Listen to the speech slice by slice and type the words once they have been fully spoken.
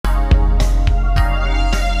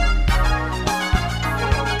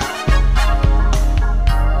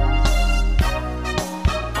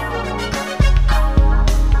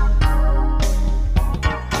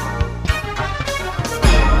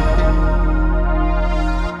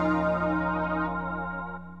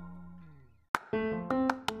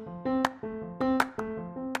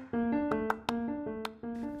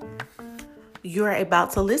You are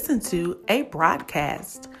about to listen to a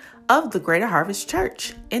broadcast of the Greater Harvest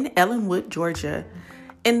Church in Ellenwood, Georgia.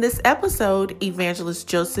 In this episode, Evangelist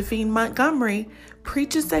Josephine Montgomery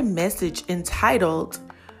preaches a message entitled,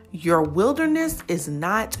 "Your Wilderness is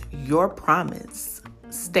Not Your Promise."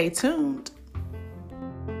 Stay tuned.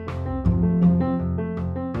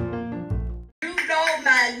 You know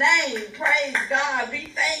my name. Praise God.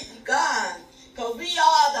 We thank God. Because we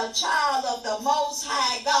are the child of the Most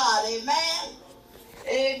High God. Amen.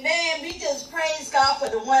 Amen. We just praise God for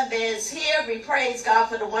the one that is here. We praise God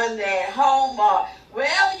for the one that is at home or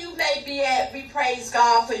wherever you may be at. We praise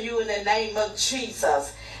God for you in the name of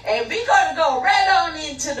Jesus. And we're going to go right on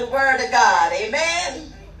into the Word of God.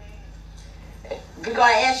 Amen. We're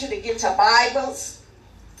going to ask you to get your Bibles.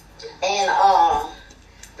 And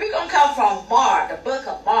we're going to come from Mark, the book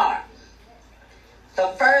of Mark,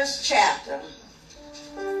 the first chapter.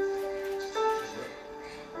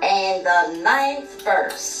 And the 9th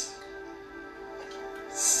verse.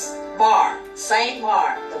 Mark, St.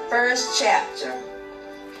 Mark, the first chapter,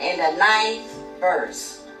 and the 9th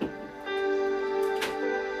verse.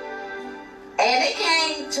 And it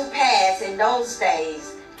came to pass in those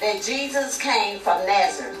days that Jesus came from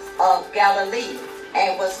Nazareth of Galilee,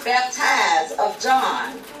 and was baptized of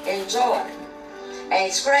John in Jordan.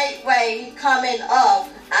 And straightway coming up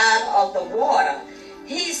out of the water,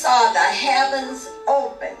 he saw the heavens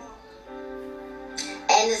open,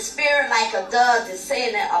 and the Spirit like a dove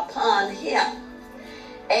descending upon him.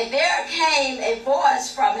 And there came a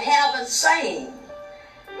voice from heaven saying,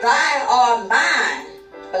 "Thou art mine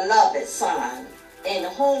beloved Son, in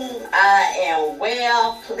whom I am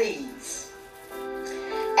well pleased."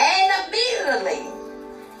 And immediately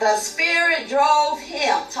the Spirit drove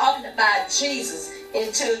him, talking about Jesus,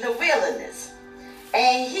 into the wilderness.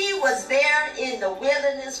 And he was there in the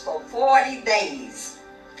wilderness for 40 days,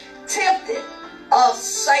 tempted of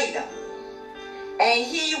Satan. And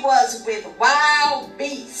he was with wild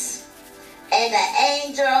beasts, and the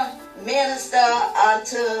angel ministered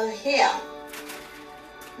unto him.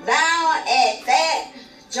 Now at that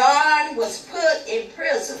John was put in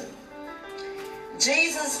prison,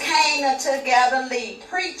 Jesus came into Galilee,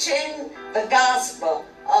 preaching the gospel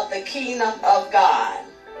of the kingdom of God,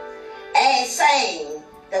 and saying,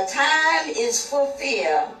 "The time is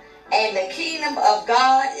fulfilled, and the kingdom of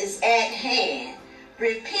God is at hand.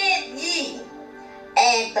 Repent ye,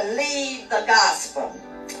 and believe the gospel."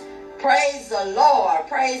 Praise the Lord.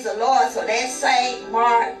 Praise the Lord. So that's St.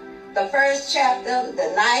 Mark, the first chapter, the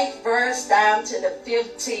 9th verse down to the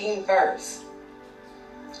 15th verse.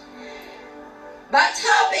 My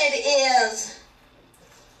topic is,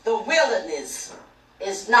 the wilderness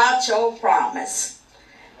is not your promise.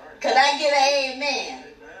 Could I get an amen?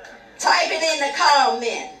 Type it in the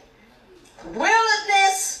comment.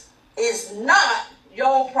 Wilderness is not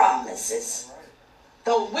your promises.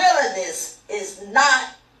 The wilderness is not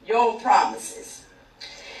your promises.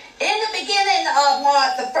 In the beginning of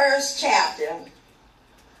Mark, the first chapter,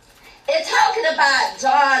 it's talking about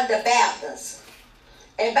John the Baptist.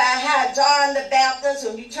 And about how John the Baptist,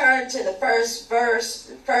 when you turn to the first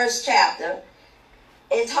verse, first chapter,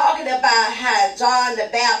 it's talking about how John the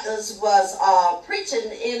Baptist was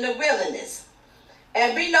preaching in the wilderness.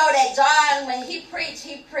 And we know that John, when he preached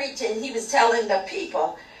and he was telling the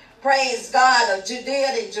people, praise God, of Judea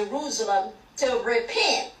and Jerusalem to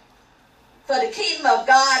repent, for the kingdom of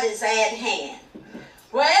God is at hand.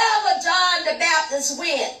 Wherever John the Baptist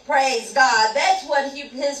went, praise God, that's what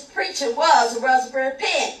his preaching was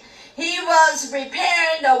repent. He was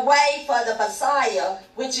preparing the way for the Messiah,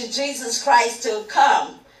 which is Jesus Christ, to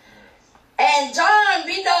come. And John,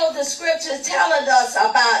 we know the scriptures telling us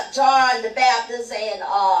about John the Baptist, and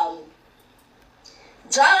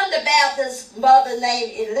John the Baptist's mother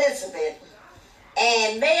named Elizabeth,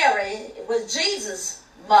 and Mary was Jesus'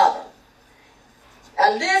 mother.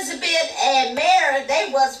 Elizabeth and Mary, they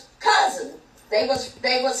was cousins. They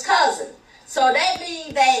was cousins. So that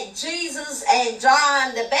means that Jesus and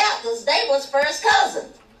John the Baptist, they was first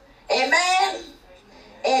cousins. Amen.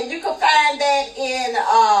 And you can find that in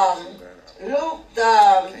Luke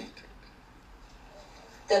the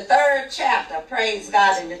 3rd chapter, praise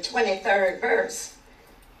God, in the 23rd verse.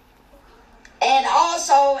 And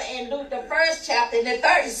also in Luke the 1st chapter, in the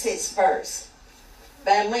 36th verse.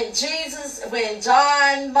 But when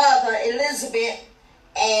John's mother, Elizabeth,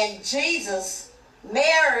 and Jesus,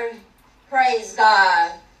 Mary, praise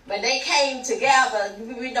God, when they came together,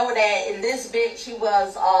 we know that Elizabeth, she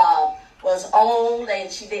was old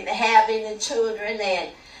and she didn't have any children.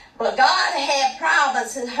 But God had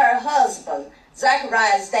promised her husband,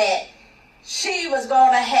 Zacharias, that she was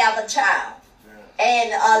going to have a child.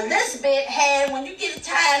 And Elizabeth had, when you get a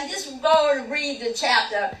time, just go and read the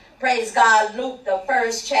chapter, praise God, Luke, the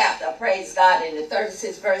first chapter, praise God, in the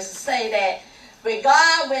 36 verses say that when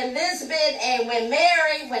God, when Elizabeth and when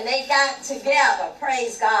Mary, when they got together,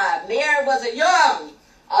 praise God, Mary was a young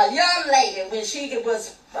lady when she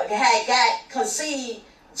had got conceived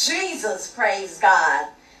Jesus, praise God.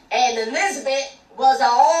 And Elizabeth was an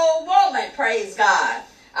old woman, praise God.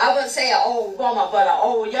 I wouldn't say an old woman, but an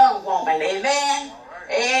old young woman. Amen?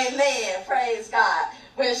 Amen. Praise God.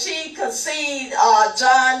 When she conceived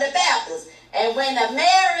John the Baptist. And when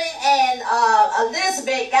Mary and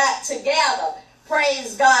Elizabeth got together,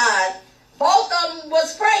 praise God, both of them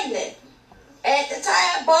was pregnant. At the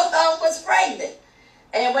time, both of them was pregnant.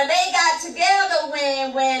 And when they got together,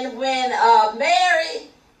 when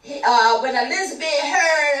Elizabeth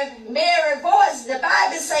heard Mary's voice, the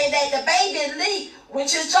Bible say that the baby leaped,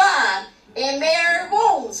 which is John, in Mary's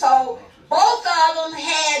womb. So both of them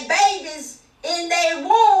had babies in their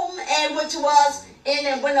womb, and which was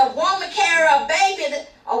when a woman carry a baby,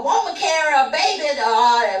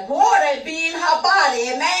 water be in her body,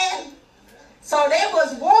 amen. So there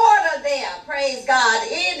was water there, praise God.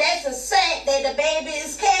 And that's a sack that the baby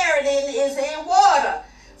is carried in, is in water.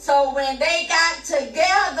 So when they got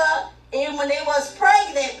together, and when they was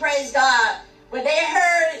pregnant, praise God, when they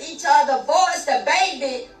heard each other's voice, the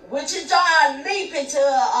baby, which is John, leap into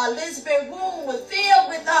Elizabeth's womb, was filled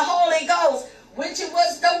with the Holy Ghost, which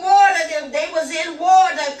was the water. They was in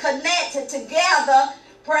water, connected together,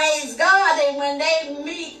 praise God. And when they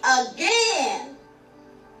meet again,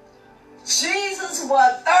 Jesus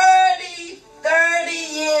was 30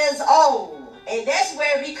 years old. And that's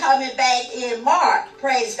where we coming back in Mark,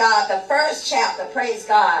 praise God, the first chapter, praise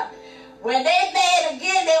God. When they met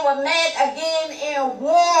again, they were met again in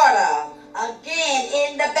water, again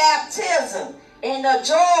in the baptism, in the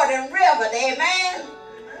Jordan River, amen?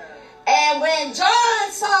 And when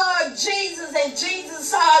John saw Jesus and Jesus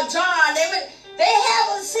saw John, they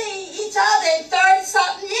haven't seen each other in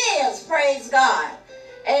 30-something years, praise God.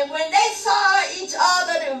 And when they saw each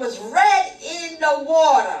other, it was red in the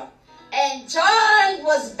water. And John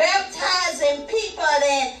was baptizing people,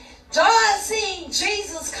 and John seen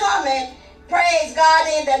Jesus coming, praise God,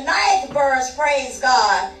 in the 9th verse, praise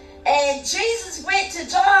God. And Jesus went to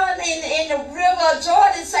John in the river of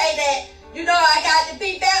Jordan, say that, I got to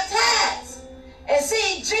be baptized. And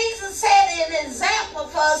see, Jesus set an example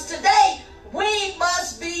for us today. We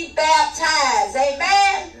must be baptized,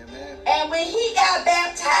 amen? And when he got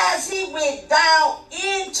baptized, he went down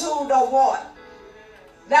into the water.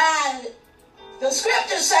 Now, the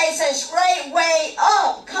scripture says straightway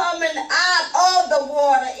up, coming out of the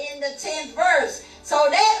water in the 10th verse. So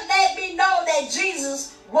that let me know that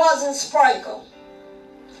Jesus wasn't sprinkled.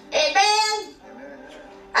 Amen?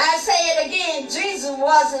 I say it again, Jesus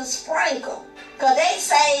wasn't sprinkled. Because they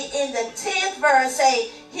say in the 10th verse,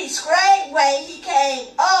 he straightway, he came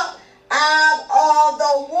up out of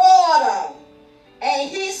the water. And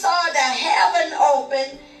he saw the heaven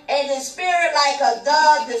open, and the Spirit like a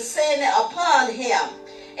dove descended upon him.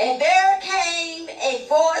 And there came a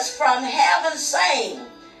voice from heaven saying,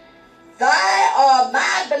 Thou art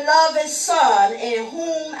my beloved Son, in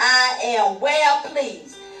whom I am well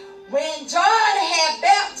pleased. When John had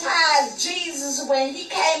baptized Jesus, when he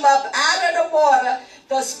came up out of the water,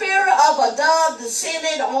 the Spirit of a dove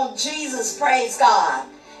descended on Jesus, praise God,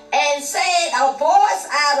 and said a voice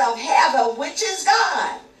out of heaven, which is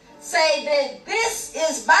God, say that this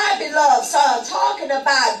is my beloved Son, talking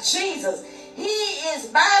about Jesus. He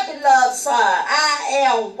is my beloved Son. I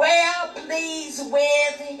am well pleased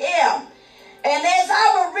with him. And as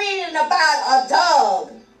I was reading about a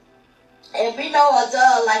dove, and we know a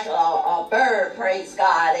dove like a bird, praise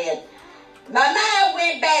God, and my mind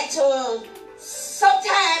went back to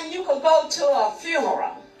sometime you could go to a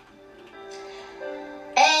funeral.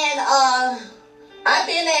 And I've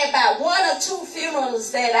been at about 1 or 2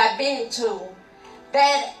 funerals that I've been to,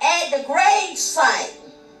 that at the grave site,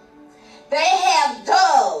 they have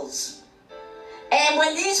doves. And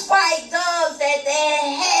when these white doves that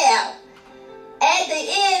they have, at the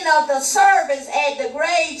end of the service at the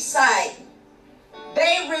grave site,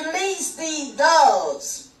 they release these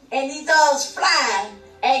doves. And these doves fly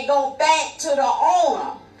and go back to the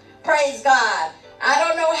owner. Praise God. I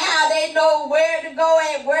don't know how they know where to go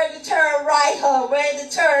and where to turn right or where to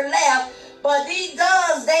turn left. But these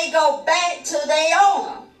doves, they go back to their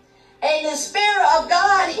owner. And the Spirit of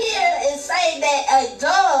God here is saying that a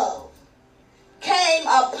dove came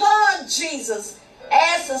upon Jesus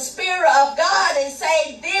as the Spirit of God and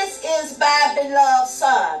say, this is my beloved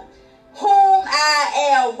Son, whom I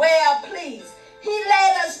am well pleased. He he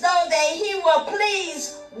let us know that he was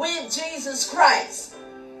pleased with Jesus Christ.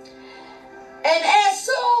 And as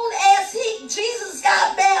soon as Jesus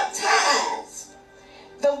got baptized,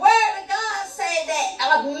 the word of God said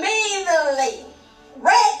that immediately,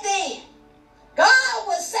 right then, God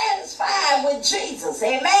was satisfied with Jesus.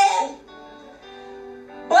 Amen.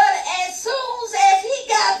 But as soon as he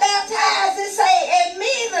got baptized, it say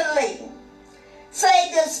immediately.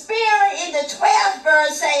 Say the Spirit in the 12th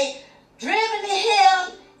verse say, driven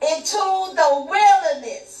him into the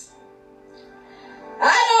wilderness.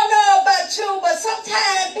 I don't know about you, but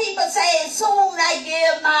sometimes people say, as soon as I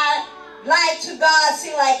give my life to God,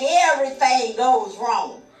 see like everything goes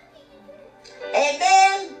wrong.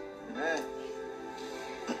 Amen. Amen.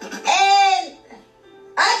 And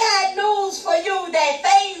I got news for you that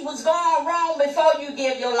things was going wrong before you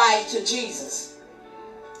give your life to Jesus.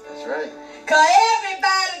 That's right. Because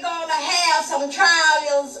everybody gonna have some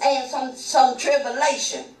trials and some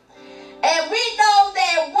tribulation. And we know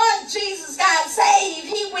that once Jesus got saved,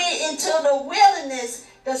 he went into the wilderness.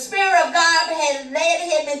 The Spirit of God had led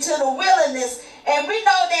him into the wilderness. And we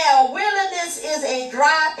know that a wilderness is a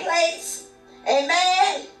dry place.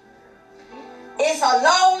 Amen. It's a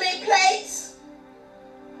lonely place.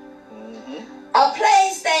 Mm-hmm. A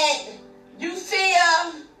place that you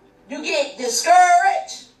feel you get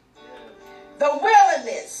discouraged. The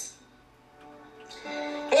wilderness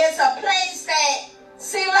is a place that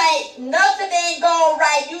seems like nothing ain't going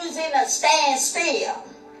right. You're in a standstill.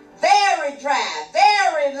 Very dry,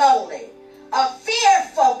 very lonely. A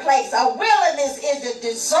fearful place. A wilderness is a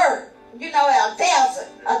desert. You know, a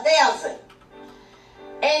desert.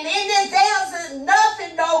 And in the desert,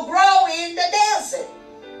 nothing don't grow in the desert.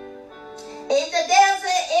 In the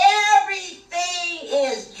desert, everything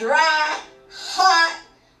is dry, hot.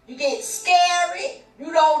 You get scary.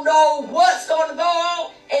 You don't know what's going to go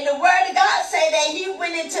on. And the word of God say that he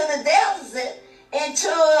went into the desert,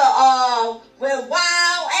 where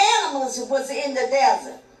wild animals was in the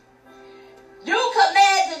desert. You can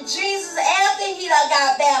imagine Jesus after he done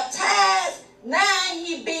got baptized. Now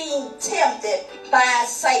he being tempted by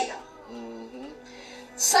Satan. Mm-hmm.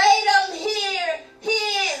 Satan here, he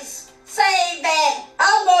is saying that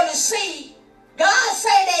I'm going to see. God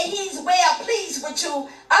say that he's well pleased with you.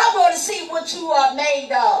 I'm going to see what you are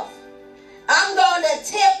made of. I'm going to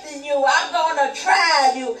tempt you. I'm going to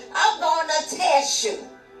try you. I'm going to test you.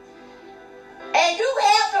 And you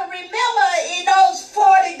have to remember in those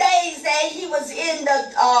 40 days that he was in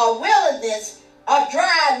the wilderness, a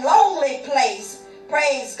dry, lonely place,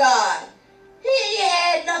 praise God. He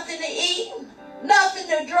had nothing to eat, nothing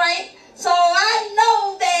to drink. So I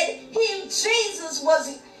know that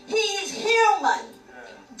he's human,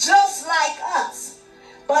 just like us.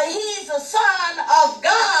 But he's a son of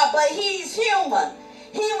God, but he's human.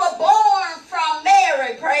 He was born from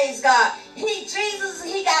Mary, praise God. Jesus,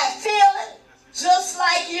 he got feeling just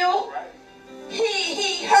like you.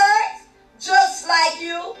 He hurt just like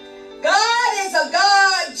you. God is a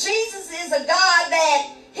God. Jesus is a God that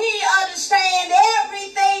he understands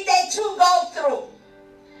everything that you go through.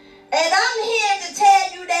 And I'm here to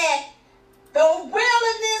tell you that the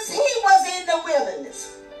wilderness, he was in the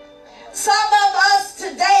wilderness. Some of us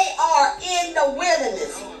today are in the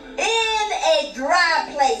wilderness, in a dry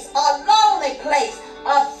place, a lonely place,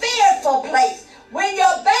 a fearful place. When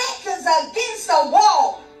your back is against a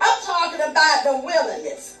wall, I'm talking about the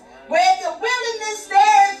wilderness. Where the wilderness,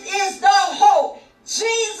 there is no hope.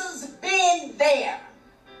 Jesus been there.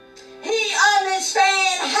 He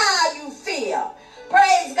understands how you feel.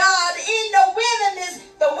 Praise God. In the wilderness,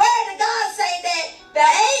 the word of God say that the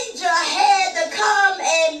angel had to come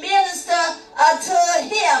and minister unto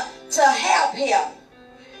him to help him.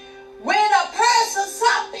 When a person,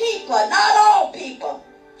 some people, not all people,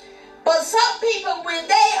 but some people, when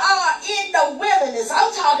they are in the wilderness,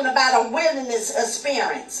 I'm talking about a wilderness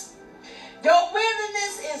experience. Your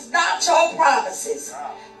wilderness is not your promises.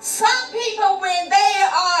 Some people, when they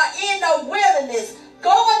are in a wilderness,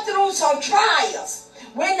 going through some trials,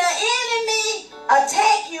 when the enemy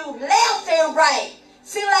attack you left and right,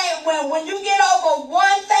 see, like when you get over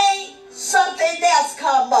one thing, something else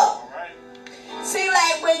come up. See,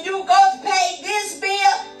 like when you go to pay this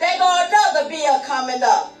bill, there go another bill coming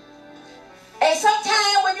up. And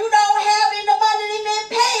sometimes when you don't have any money to even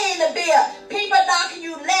pay the bill, people knocking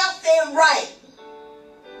you left and right.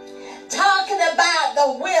 Talking about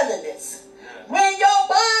the wilderness. When your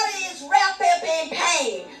body is wrapped up in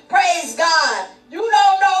pain, praise God, you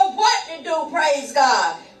don't know what to do, praise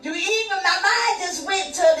God. My mind just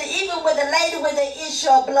went to even with the lady with the issue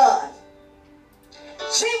of blood.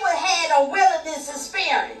 She had a wilderness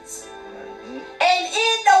experience. And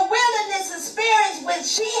in the wilderness experience which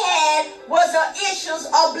she had was the issues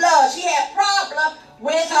of blood. She had problem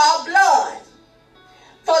with her blood.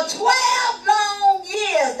 For 12 long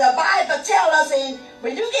years, the Bible tells us, and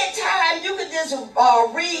when you get time, you can just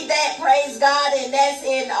read that, praise God, and that's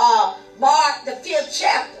in Mark, the 5th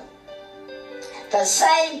chapter. The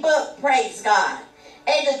same book, praise God.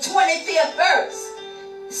 And the 25th verse.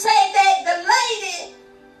 Say that the lady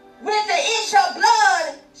with the issue of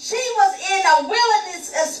blood, she was in a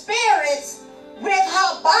wilderness experience with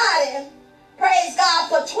her body, praise God,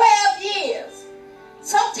 for 12 years.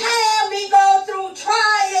 Sometimes we go through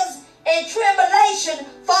trials and tribulation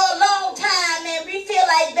for a long time and we feel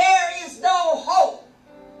like there is no hope.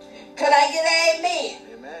 Could I get an amen?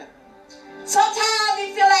 Amen. Sometimes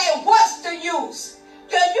we feel like, what's the use?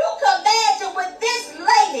 Can you imagine with this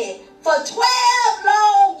lady for 12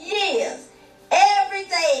 long years, every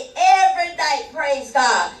day, every night, praise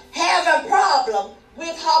God, having a problem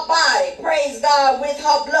with her body, praise God, with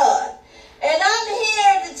her blood. And I'm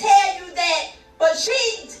here to tell you that, but she,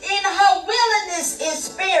 in her wilderness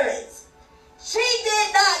experience, she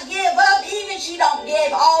did not give up. Even she don't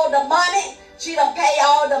give all the money. She don't pay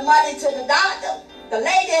all the money to the doctor. The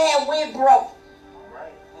lady had went broke.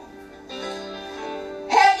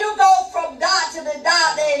 Have you go from doctor to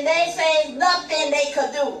doctor and they say nothing they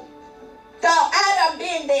could do? So I done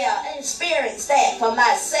been there and experienced that for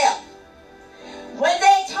myself. When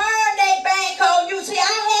they turn their back on you, see, I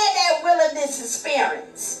had that wilderness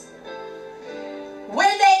experience.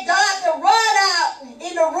 When that doctor run out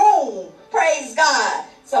in the room, praise God,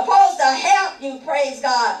 supposed to help you, praise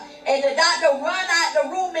God, and the doctor run out the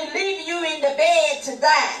room and leave you in the bed to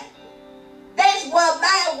die. That's what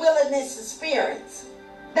my wilderness experience.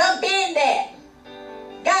 Done been there.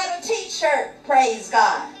 Got a t-shirt, praise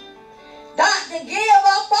God. Doctor give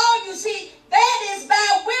up on you. See, that is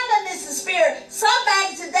my wilderness experience.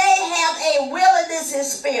 Somebody today have a wilderness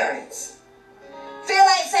experience. Feel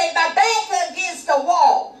like say my back against the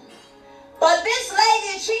wall. But this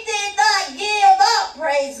lady, she did not give up,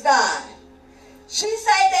 praise God. She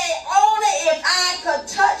said that only if I could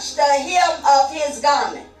touch the hem of his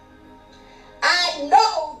garment, I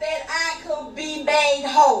know that I could be made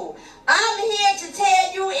whole. I'm here to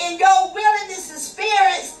tell you in your wilderness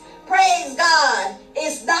experience, praise God,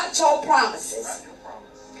 it's not your promises.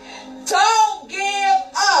 Don't give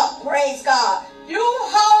up, praise God. You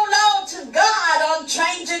hold on to God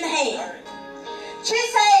unchanging hand. She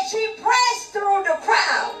said she pressed through the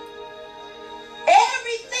crowd.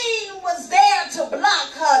 Everything was there to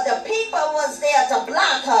block her. The people was there to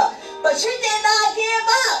block her. But she did not give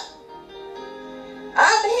up.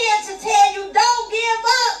 I'm here to tell you, don't give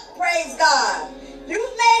up, praise God. You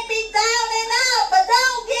may be down and out, but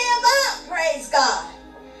don't give up, praise God.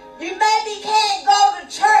 You maybe can't go to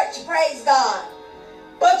church, praise God,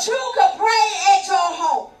 but you can pray at your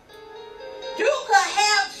home. You can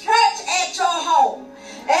have church at your home.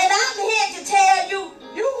 And I'm here to tell you,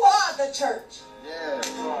 you are the church. Yeah.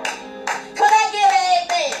 Could I get an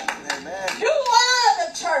amen? Amen. You are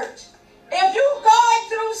the church. If you're going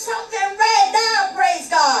through something right now, praise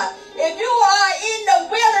God. If you are in the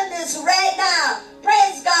wilderness right now,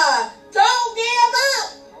 praise God, don't give up.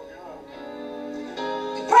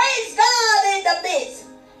 Praise God in the midst.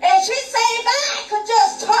 And she said, if I could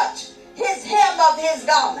just touch his hem of his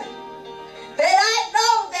garment, then I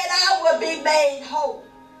know that I will be made whole.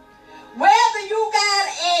 Whether you got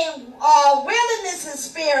a wilderness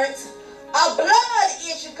experience, a blood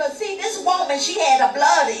issue, because see, this woman, she had a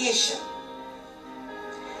blood issue.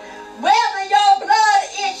 Whether your blood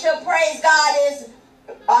issue, praise God, is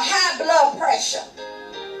a high blood pressure.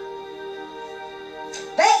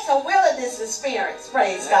 That's a wilderness experience,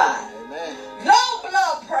 praise God. Amen. Low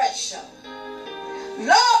blood pressure.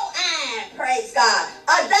 Low iron, praise God.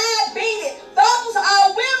 A diabetes. Those are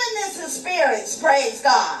wilderness experience, praise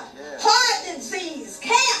God. Yeah. Heart disease,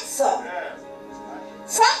 cancer. Yeah.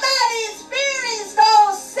 Somebody experienced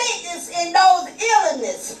those sickness and those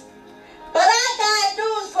illness. But I got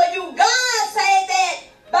news for you. God said that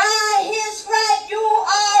by his stripe you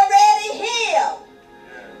already healed.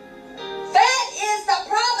 Yeah. That is the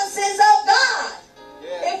promises of God.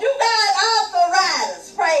 Yeah. If you got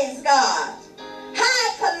arthritis, praise God, high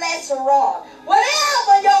cholesterol,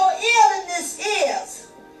 whatever your illness is,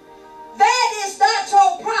 that is not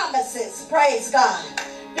your promises, praise God.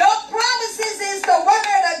 Your promises is the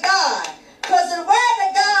word of God. Because the word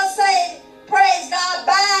of God says, praise God,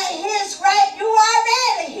 by his stripe you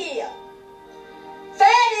already healed.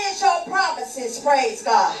 That is your promises, praise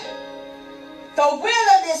God. The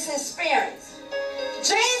wilderness experience.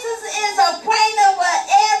 Jesus is acquainted with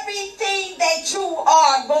everything that you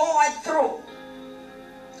are going through.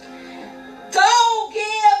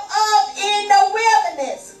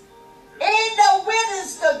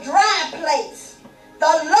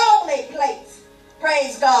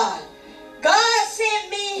 Praise God. God sent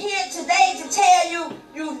me here today to tell you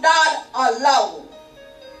you're not alone.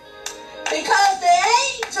 Because the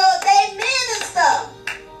angels, they minister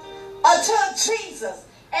unto Jesus.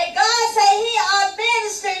 And God said he are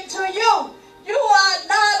ministering to you. You are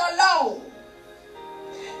not alone.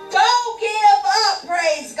 Don't give up,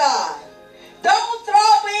 praise God. Don't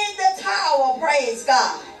throw in the towel, praise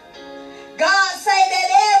God. God say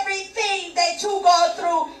that everything that you go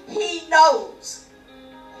through, he knows.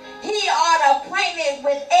 He are acquainted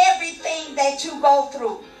with everything that you go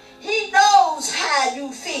through. He knows how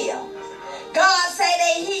you feel. God say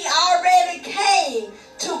that he already came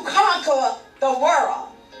to conquer the world.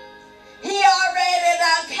 He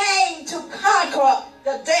already came to conquer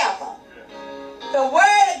the devil. The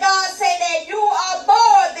word of God say that you are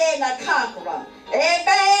more than a conqueror.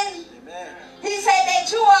 Amen. Amen. He said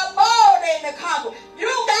that you are more than a conqueror.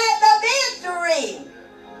 You got the victory.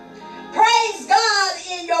 Praise God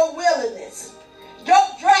in your wilderness, your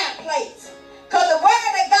dry place. Because the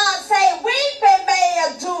word of God say, weeping may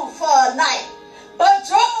endure for a night, but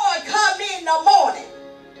joy come in the morning.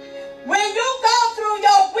 When you go through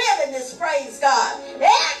your wilderness, praise God,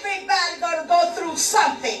 everybody going to go through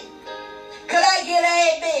something. Could I get an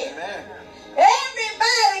amen? Amen.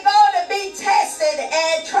 Everybody going to be tested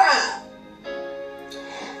and tried.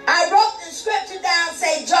 I wrote the scripture down,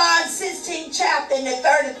 say John 16 chapter in the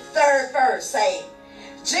 33rd verse, say,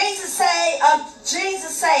 Jesus say,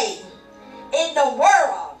 in the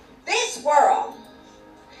world, this world,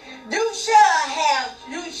 you shall have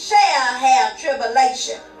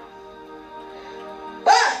tribulation.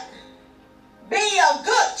 But be of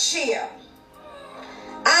good cheer.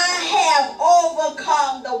 I have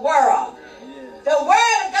overcome the world. The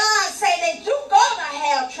word of God say that you're going to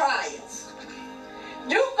have trials.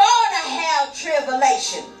 You're going to have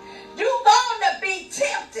tribulation. You're going to be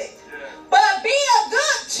tempted. But be of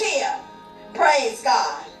good cheer. Praise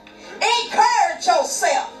God. Encourage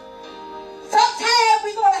yourself. Sometimes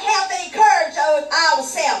we're going to have to encourage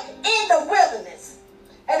ourselves in the wilderness.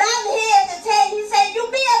 And I'm here to tell you, he said, you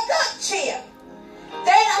be of good cheer.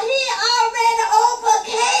 That he already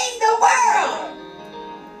overcame the world.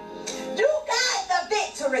 You got the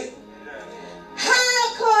victory.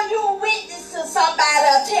 How could you witness to somebody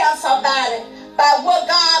or tell somebody about what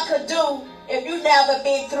God could do if you never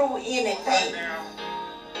been through anything?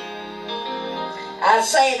 I'll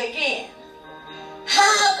say it again.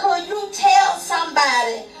 How could you tell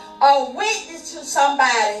somebody or witness to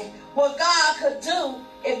somebody what God could do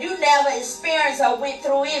if you never experienced or went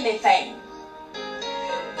through anything?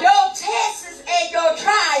 Your tests and your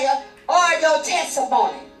trial are your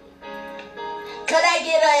testimony. Could I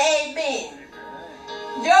get an amen?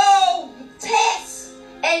 Your test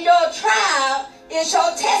and your trial is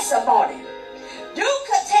your testimony. You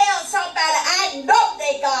could tell somebody, I know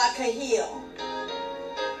that God can heal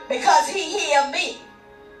because he healed me.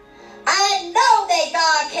 I know that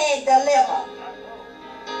God can deliver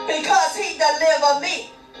because he delivered me.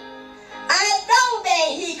 I know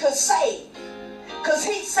that he could save because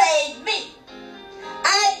he saved me.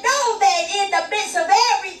 I know that in the midst of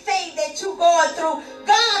everything that you're going through,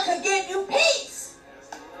 God could give you peace.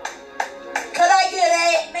 Could I get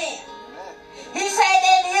an amen? He said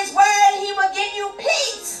in his word he will give you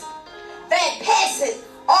peace that passes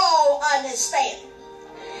all understanding.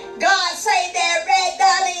 God say that right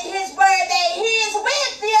down in his word that he is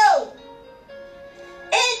with you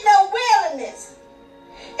in the wilderness.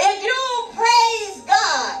 If you praise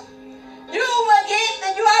God, you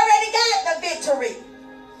already got the victory.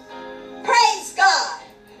 Praise God.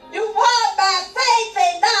 You walk by faith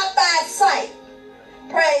and not by sight.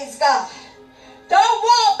 Praise God. Don't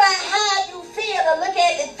walk by how you feel or look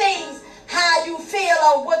at the things how you feel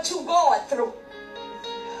or what you're going through.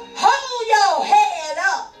 Hold your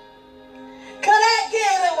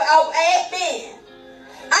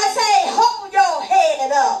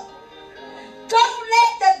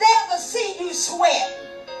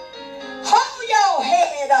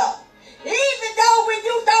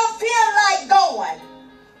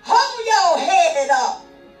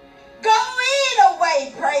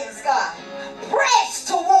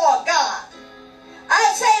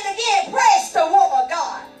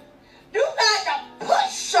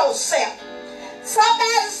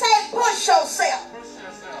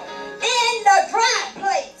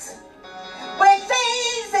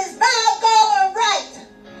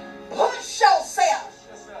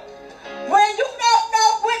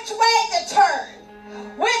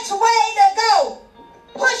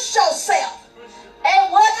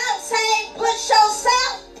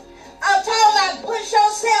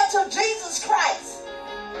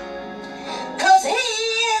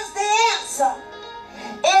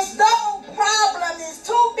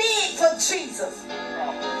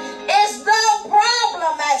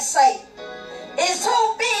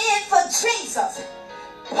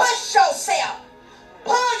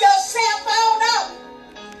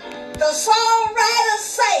songwriters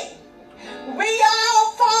say, we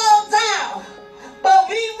all fall down, but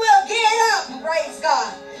we will get up, praise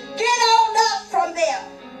God. Get on up from there.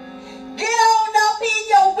 Get on up in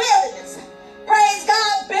your wilderness. Praise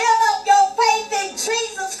God. Build up your faith in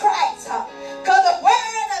Jesus Christ. Because the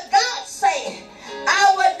word of God says,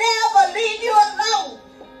 I will never leave you alone,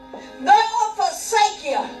 nor forsake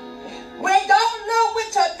you. We don't look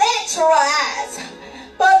with your natural eyes,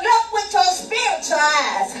 but look with your spiritual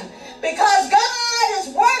eyes. Because God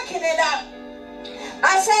is working it out.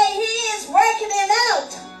 I say he is working it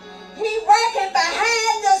out. He's working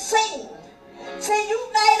behind the scene. See, you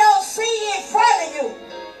may not see it in front of you,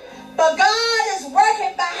 but God is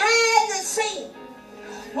working behind the scene.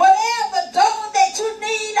 Whatever door that you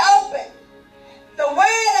need open, the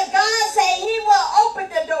word of God says he will open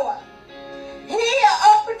the door. He'll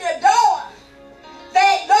open the door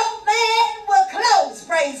that no man will close,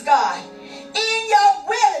 praise God. In your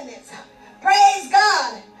wilderness, praise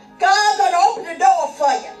God, God's going to open the door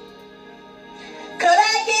for you. Could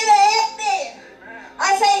I get an amen?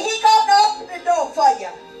 I say he going to open the door for you.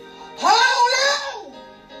 Hold on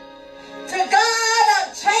to God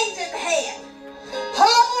a changing hand.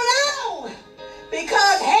 Hold on,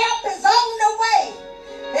 because help is on the way.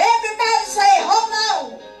 Everybody say, hold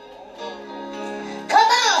on. Come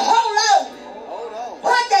on, hold on.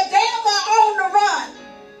 Put the devil on the run.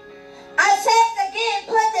 I said it again,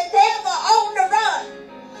 put the devil on the run.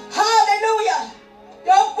 Hallelujah.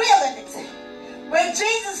 Your wilderness. When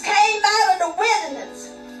Jesus came out of the wilderness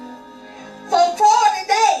for 40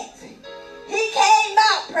 days, he came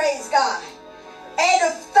out, praise God. And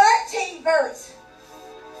the 13th verse,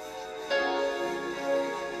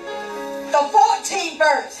 the 14th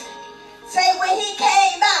verse, say when he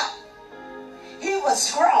came out, he was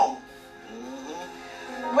strong.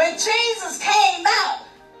 When Jesus came out,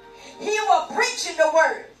 he was preaching the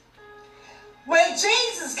word. When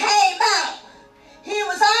Jesus came out, he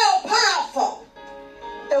was all powerful.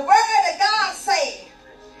 The word of God said,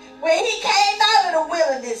 when he came out of the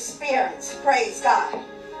wilderness experience, praise God,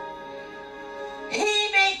 he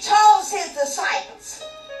even chose his disciples.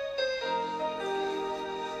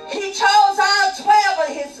 He chose all 12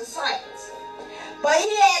 of his disciples. But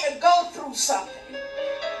he had to go through something.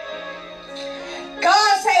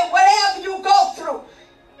 God said, whatever you go through,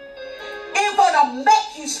 it's going to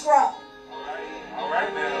make you strong. All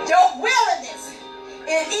right, man. Your wilderness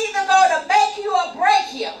is either going to make you or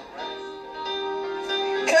break you.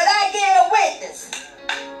 Could I get a witness?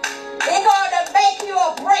 It's going to make you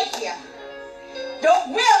or break you. Your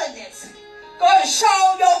wilderness going to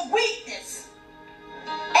show your weakness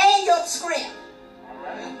and your strength.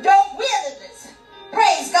 Your wilderness,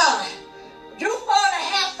 praise God, you're going to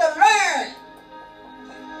have to learn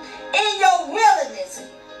in your wilderness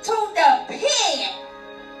to depend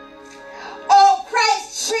on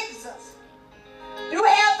Christ Jesus. You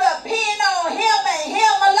have to depend on him and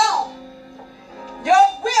him alone. Your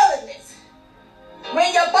wilderness,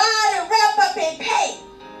 when your body wrap up in pain,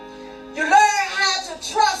 you learn how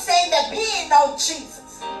to trust and depend on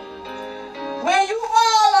Jesus. When you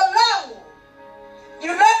all alone, you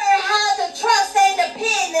learn how to trust and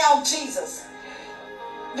depend on Jesus.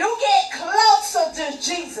 You get closer to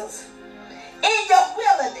Jesus in your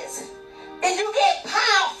wilderness, and you get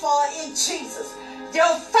powerful in Jesus.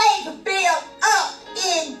 Your faith built up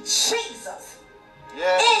in Jesus.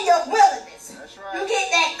 In your wilderness. That's right. You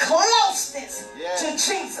get that closeness to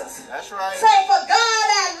Jesus. That's right. Say, for God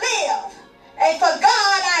I live, and for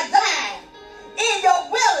God I die. In your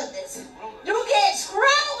wilderness, you get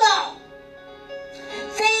stronger.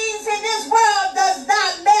 Things in this world does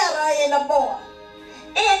not matter anymore.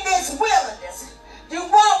 In this wilderness, you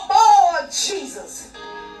want more of Jesus.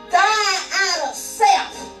 Die out of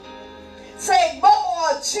self. Say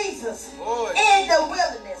more of Jesus in the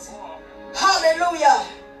wilderness. Hallelujah.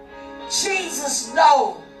 Jesus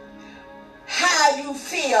knows how you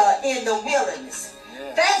feel in the wilderness.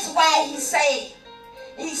 Yeah. That's why he said,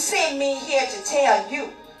 he sent me here to tell you.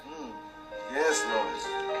 Yes,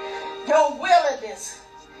 Lord. Your wilderness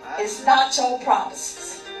is not your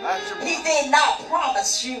promises. He did not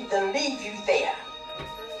promise you to leave you there.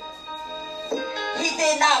 He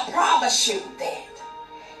did not promise you that.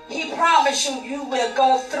 He promised you you will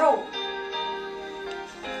go through.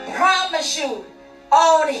 Promise you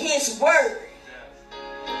on his word.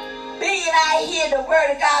 Being I hear the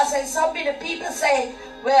word of God say, so many people say,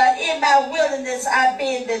 well, in my wilderness I've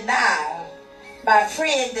been denied. My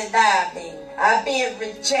friend denied me. I've been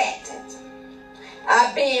rejected.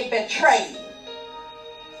 I've been betrayed.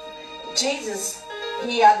 Jesus,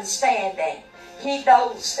 he understands that. He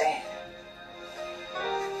knows that.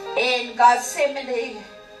 In Gethsemane,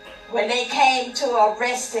 when they came to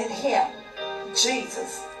arrest him,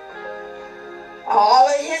 Jesus, all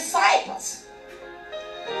of his disciples,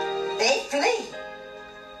 they flee.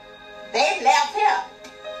 They left him.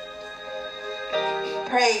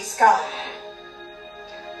 Praise God.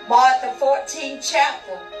 Mark the 14th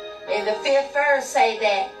chapter, in the 5th verse, say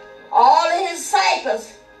that all of his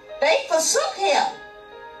disciples, they forsook him.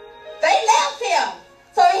 They left him.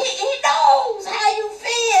 So he knows how you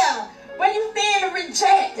feel when you're being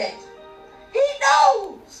rejected. He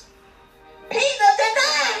knows. Peter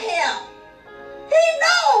denied him. He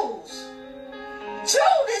knows.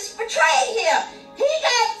 Judas betrayed him. He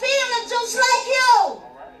got feelings just like you.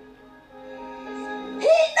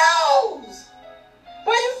 He knows.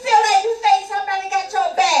 When you feel like you think somebody got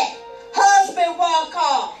your back, husband walk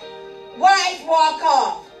off, wife walk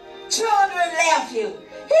off, children left you.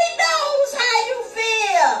 He knows how you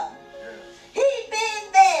feel. He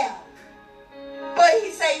been there. But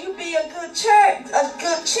he said you be a good cheer.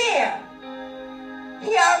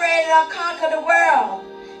 He already done conquered the world.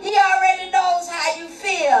 He already knows how you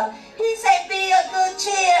feel. He said be a good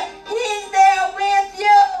cheer. He's there with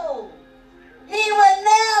you. He will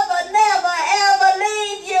never, never, ever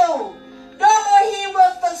leave you. Nor he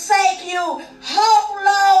will forsake you. Hold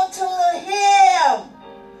on to him.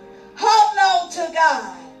 Hold on to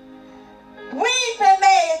God. Weeping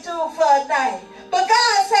may endure for a night. But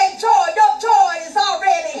God said joy, your joy is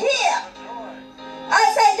already here. I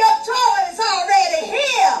said your joy is already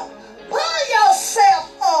here. Pull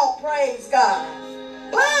yourself up, praise God.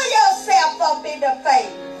 Pull yourself up in the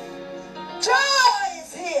faith. Joy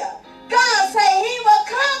is here. God said he will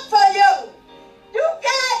come for you. You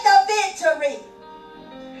got the victory.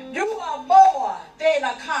 You are more than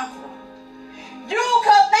a conqueror. You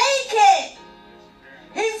can make it.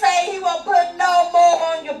 He said he will put no more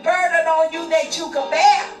on your burden on you that you can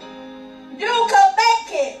bear. You can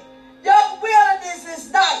make it. Your wilderness is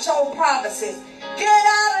not your promises. Get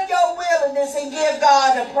out of your wilderness and give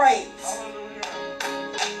God the praise.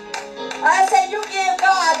 I said you give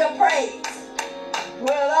God the praise.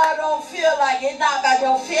 Well, I don't feel like it. Not about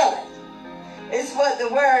your feeling. It's what the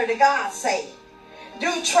word of God say.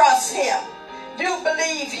 You trust him. You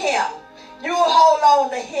believe him. You hold on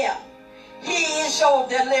to him. He is your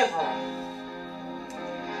deliverer.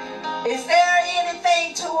 Is there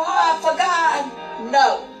anything too hard for God?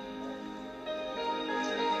 No.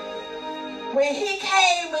 When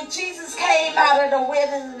Jesus came out of the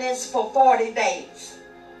wilderness for 40 days,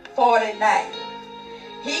 40 nights,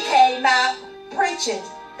 he came out preaching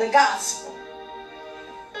the gospel.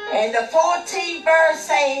 And the 14th verse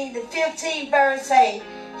say, the 15th verse say,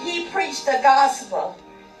 he preached the gospel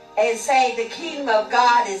and say the kingdom of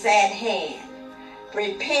God is at hand.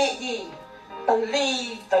 Repent ye,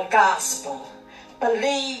 believe the gospel,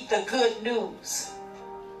 believe the good news.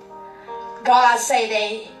 God say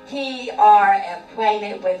that he are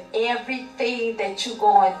acquainted with everything that you're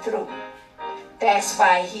going through. That's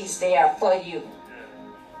why he's there for you.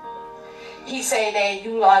 He say that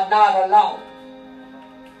you are not alone.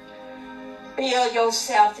 Build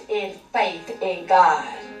yourself in faith in God.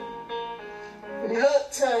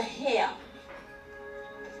 Look to him.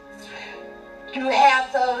 You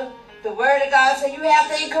have to, the word of God says you have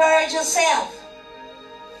to encourage yourself.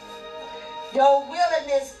 Your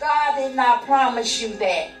willingness, God did not promise you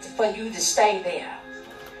that for you to stay there.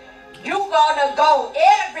 You're going to go,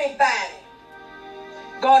 everybody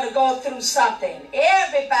going to go through something.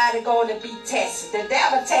 Everybody going to be tested. The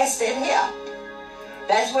devil tested him.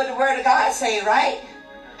 That's what the word of God say, right?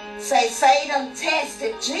 Say Satan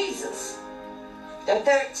tested Jesus. The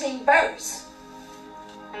 13th verse.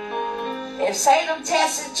 If Satan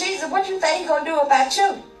tested Jesus, what you think he's going to do about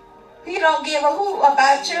you? He don't give a hoot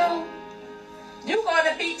about you. You're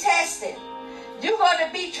going to be tested. You're going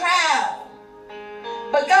to be tried.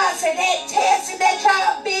 But God said that test and that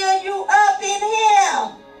trial build you up in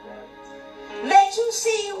him. Let you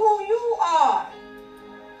see who you are.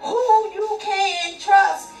 Who you can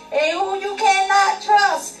trust and who you cannot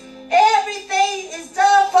trust. Everything is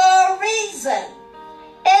done for a reason.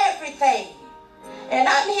 Everything. And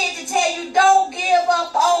I'm here to tell you, don't give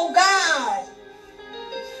up on God.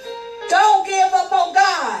 Don't give up on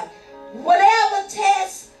God. Whatever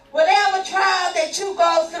test, whatever trial that you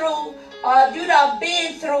go through or you done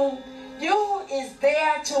been through, you is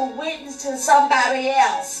there to witness to somebody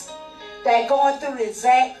else that going through the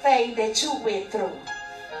exact thing that you went through.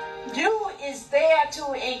 You is there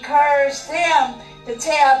to encourage them, to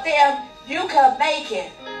tell them you can make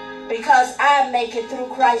it because I make it through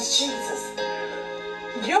Christ Jesus.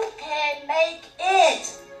 You can make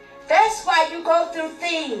it. That's why you go through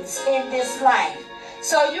things in this life.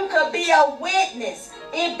 So you could be a witness.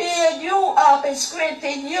 It build you up and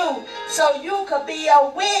strengthen you so you could be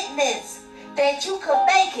a witness that you could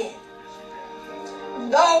make it.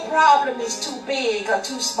 No problem is too big or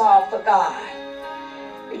too small for God.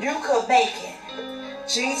 You could make it.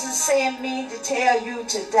 Jesus sent me to tell you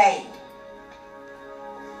today,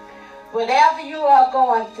 whatever you are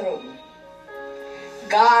going through,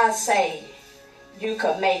 God say you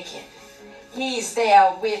could make it. He's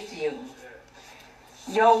there with you.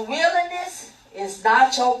 Your willingness is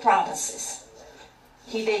not your promises.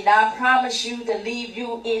 He did not promise you to leave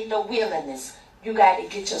you in the wilderness. You got to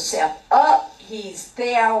get yourself up. He's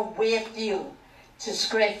there with you to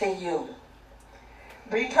strengthen you.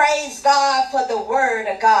 We praise God for the word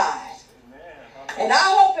of God. And I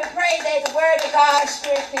hope and pray that the word of God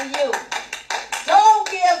strengthen you. Don't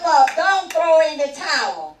give up. Don't throw in the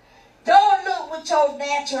towel. Don't look with your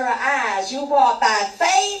natural eyes. You walk by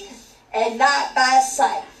faith and not by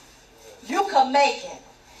sight. You can make it.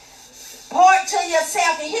 Point to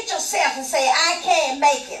yourself and hit yourself and say, I can't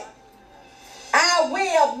make it. I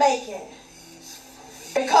will make it.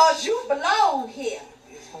 Because you belong here.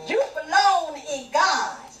 You belong in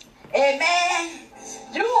God. Amen.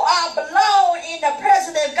 You are belong in the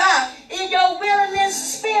presence of God. In your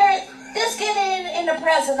willingness spirit, just get in the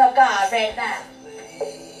presence of God right now.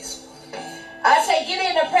 I say get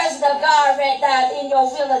in the presence of God right now in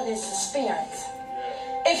your willingness spirit.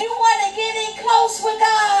 If you want to get in close with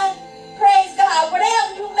God, praise God.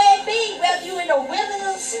 Whatever you may be, whether you in the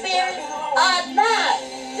wilderness spirit or not,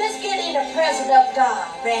 just get in the presence of God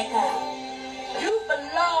right now. You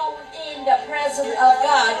belong in the presence of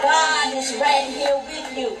God. God is right here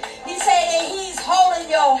with you. He said that he's holding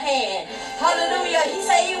your hand. Hallelujah. He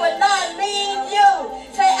said he will not leave you.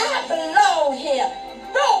 Say, I belong here.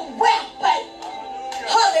 No weapon.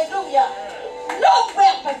 Hallelujah. No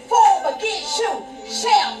weapon formed against you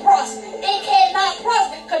shall prosper. It cannot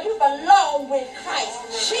prosper because you belong with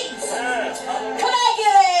Christ Jesus. Can I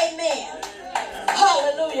get an amen?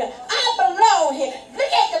 Hallelujah. I belong here.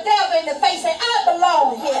 Look at the devil in the face and say, I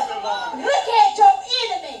belong here. Look at your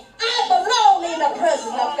enemy. I belong in the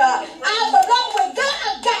presence of God. I belong where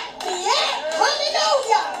God got me at.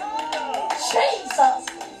 Hallelujah.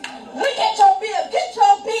 Jesus. Look at your bill. Get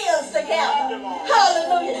your bills together.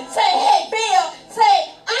 Hallelujah. Say, hey, Bill. Say,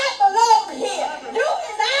 I belong here. You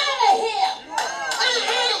is out of here. I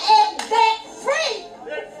am that free.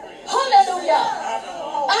 Hallelujah.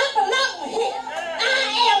 I belong here. I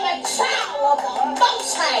am a child of the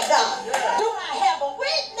Most High God. Do I have a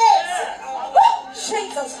witness? Woo,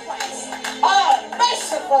 Jesus Christ. Oh,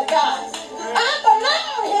 merciful God. I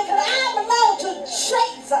belong here because I belong to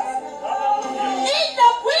Jesus. In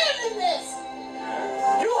the wilderness,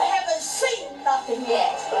 you haven't seen nothing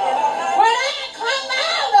yet. When I come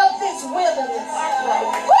out of this wilderness,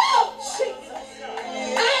 woo, Jesus,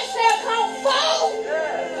 I shall come forth.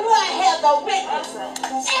 Do I have a witness?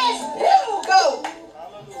 As people go.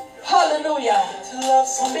 Hallelujah.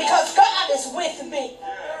 Because God is with me.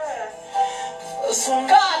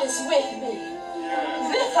 God is with me.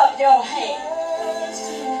 Lift up your hand.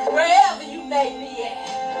 Wherever you may be at.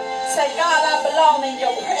 Say, God, I belong in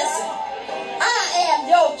your presence. I am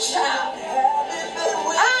your child.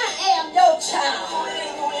 I am your child.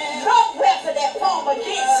 No weapon that form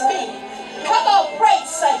against me. Come on, pray,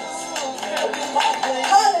 saints.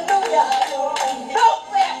 Hallelujah. No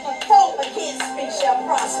weapon form against me shall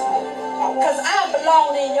prosper. Because I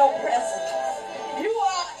belong in your presence. You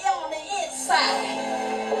are on the inside.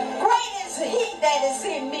 Great is he that is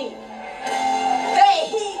in me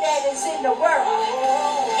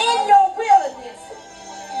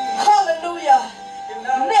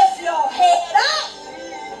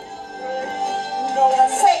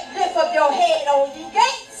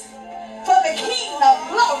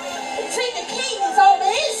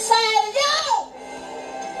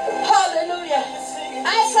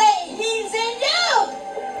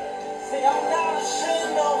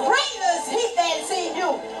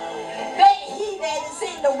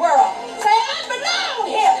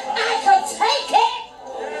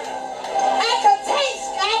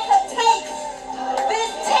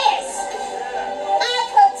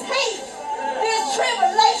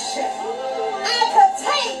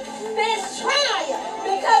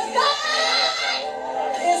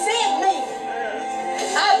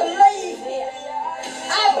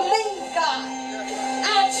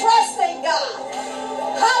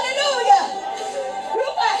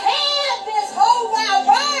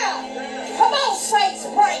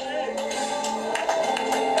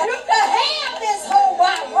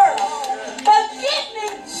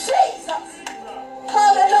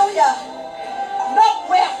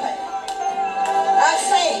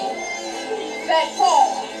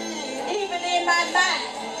my mind.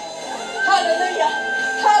 Hallelujah.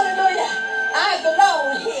 Hallelujah. I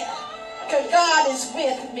belong here because God is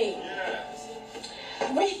with me.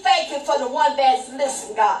 We thank you for the one that's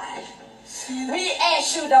listening, God. We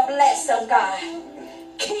ask you to bless them, God.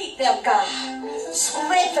 Keep them, God.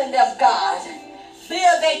 Strengthen them, God.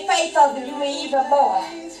 Build their faith on you even more.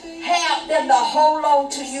 Help them to hold on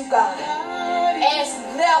to you, God, as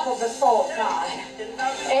never before, God.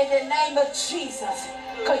 In the name of Jesus,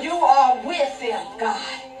 because you are with them,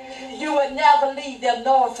 God. You will never leave them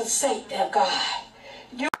nor forsake them, God.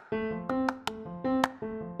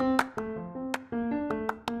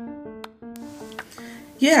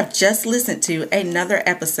 You have just listened to another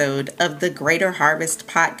episode of the Greater Harvest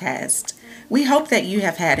Podcast. We hope that you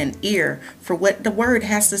have had an ear for what the Word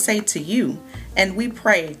has to say to you, and we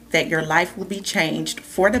pray that your life will be changed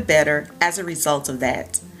for the better as a result of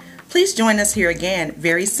that. Please join us here again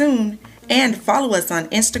very soon, and follow us on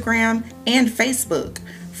Instagram and Facebook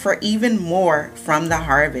for even more from the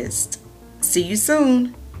harvest. See you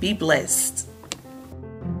soon. Be blessed.